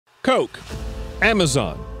Coke,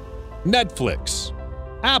 Amazon, Netflix,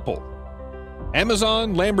 Apple.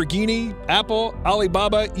 Amazon, Lamborghini, Apple,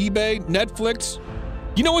 Alibaba, eBay, Netflix.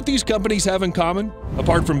 You know what these companies have in common,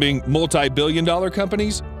 apart from being multi-billion-dollar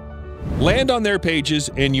companies? Land on their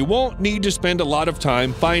pages and you won't need to spend a lot of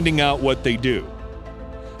time finding out what they do.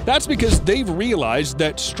 That's because they've realized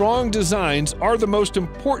that strong designs are the most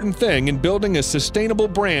important thing in building a sustainable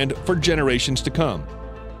brand for generations to come.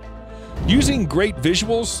 Using great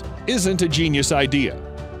visuals isn't a genius idea.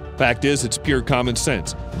 Fact is, it's pure common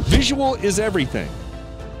sense. Visual is everything.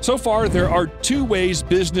 So far, there are two ways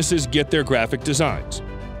businesses get their graphic designs.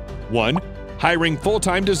 One, hiring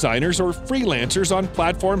full-time designers or freelancers on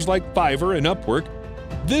platforms like Fiverr and Upwork.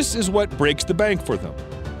 This is what breaks the bank for them.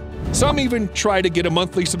 Some even try to get a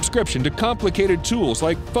monthly subscription to complicated tools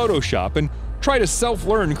like Photoshop and try to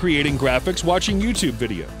self-learn creating graphics watching YouTube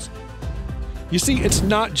videos. You see, it's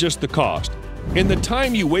not just the cost. In the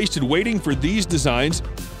time you wasted waiting for these designs,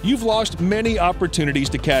 you've lost many opportunities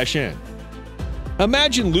to cash in.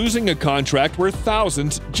 Imagine losing a contract worth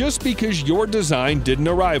thousands just because your design didn't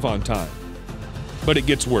arrive on time. But it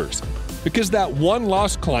gets worse, because that one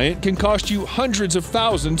lost client can cost you hundreds of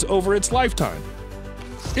thousands over its lifetime.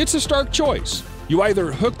 It's a stark choice. You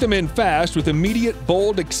either hook them in fast with immediate,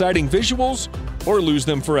 bold, exciting visuals, or lose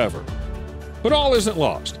them forever. But all isn't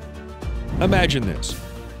lost. Imagine this.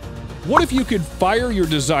 What if you could fire your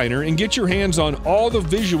designer and get your hands on all the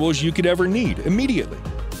visuals you could ever need immediately?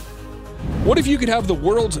 What if you could have the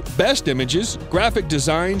world's best images, graphic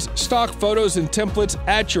designs, stock photos, and templates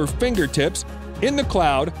at your fingertips, in the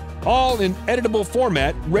cloud, all in editable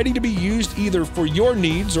format, ready to be used either for your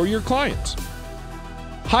needs or your clients'?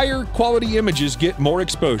 Higher quality images get more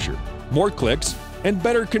exposure, more clicks, and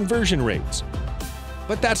better conversion rates.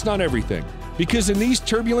 But that's not everything, because in these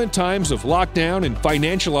turbulent times of lockdown and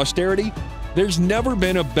financial austerity, there's never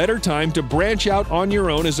been a better time to branch out on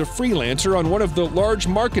your own as a freelancer on one of the large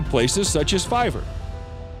marketplaces such as Fiverr.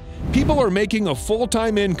 People are making a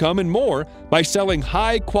full-time income and more by selling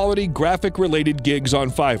high-quality graphic-related gigs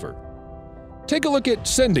on Fiverr. Take a look at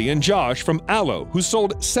Cindy and Josh from Allo, who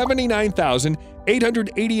sold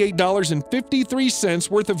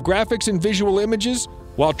 $79,888.53 worth of graphics and visual images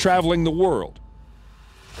while traveling the world.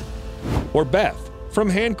 Or Beth from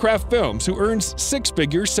Handcraft Films, who earns six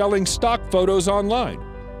figures selling stock photos online.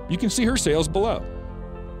 You can see her sales below.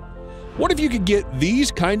 What if you could get these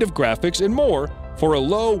kind of graphics and more for a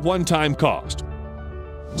low one-time cost?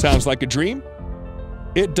 Sounds like a dream?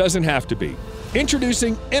 It doesn't have to be.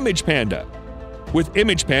 Introducing Image Panda. With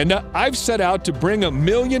Image Panda, I've set out to bring $1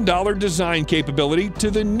 million design capability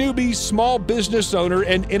to the newbie small business owner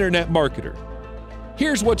and internet marketer.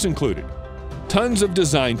 Here's what's included. Tons of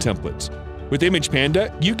design templates. With Image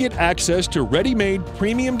Panda, you get access to ready-made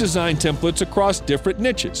premium design templates across different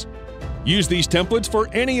niches. Use these templates for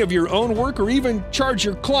any of your own work or even charge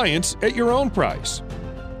your clients at your own price.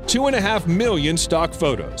 2.5 million stock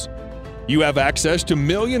photos. You have access to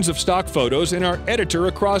millions of stock photos in our editor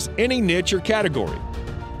across any niche or category.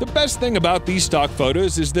 The best thing about these stock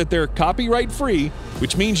photos is that they're copyright-free,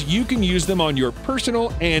 which means you can use them on your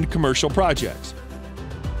personal and commercial projects.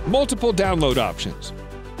 Multiple download options.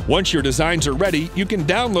 Once your designs are ready, you can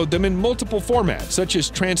download them in multiple formats such as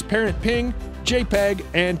transparent PNG, JPEG,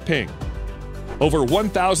 and PNG. Over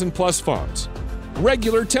 1,000 plus fonts.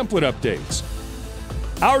 Regular template updates.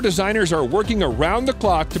 Our designers are working around the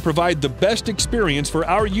clock to provide the best experience for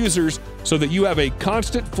our users so that you have a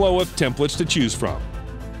constant flow of templates to choose from.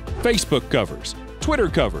 Facebook covers, Twitter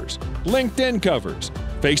covers, LinkedIn covers,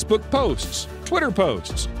 Facebook posts, Twitter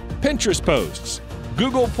posts, Pinterest posts,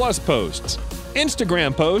 Google Plus posts,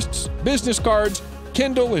 Instagram posts, business cards,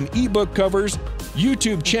 Kindle and ebook covers,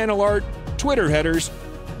 YouTube channel art, Twitter headers.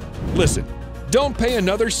 Listen, don't pay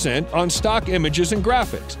another cent on stock images and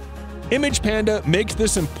graphics. Image Panda makes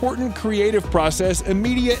this important creative process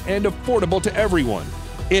immediate and affordable to everyone.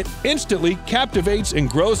 It instantly captivates and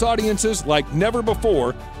grows audiences like never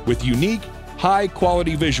before with unique,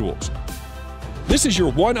 high-quality visuals. This is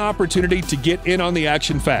your one opportunity to get in on the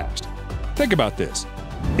action fast. Think about this.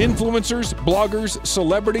 Influencers, bloggers,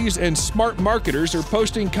 celebrities, and smart marketers are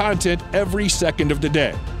posting content every second of the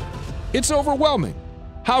day. It's overwhelming.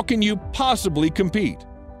 How can you possibly compete?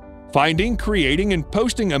 Finding, creating, and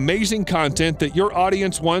posting amazing content that your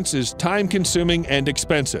audience wants is time-consuming and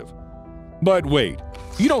expensive. But wait,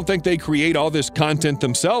 you don't think they create all this content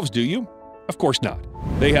themselves, do you? Of course not.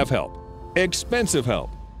 They have help. Expensive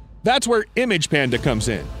help. That's where Image Panda comes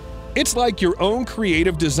in. It's like your own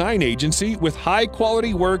creative design agency with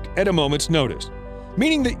high-quality work at a moment's notice,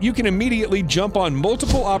 meaning that you can immediately jump on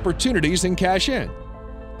multiple opportunities and cash in.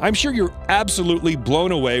 I'm sure you're absolutely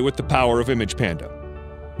blown away with the power of Image Panda.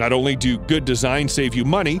 Not only do good designs save you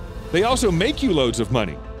money, they also make you loads of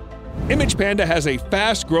money. Image Panda has a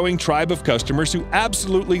fast-growing tribe of customers who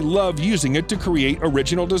absolutely love using it to create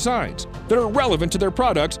original designs that are relevant to their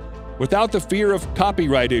products without the fear of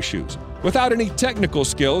copyright issues, without any technical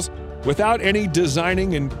skills, without any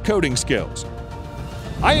designing and coding skills.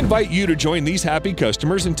 I invite you to join these happy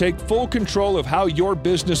customers and take full control of how your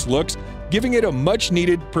business looks, giving it a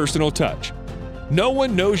much-needed personal touch. No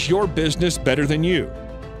one knows your business better than you.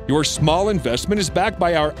 Your small investment is backed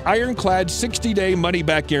by our ironclad 60-day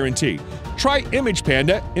money-back guarantee. Try Image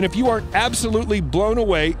Panda, and if you aren't absolutely blown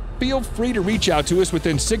away, feel free to reach out to us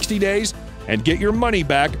within 60 days and get your money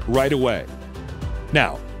back right away.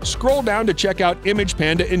 Now, scroll down to check out Image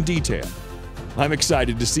Panda in detail. I'm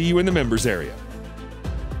excited to see you in the members area.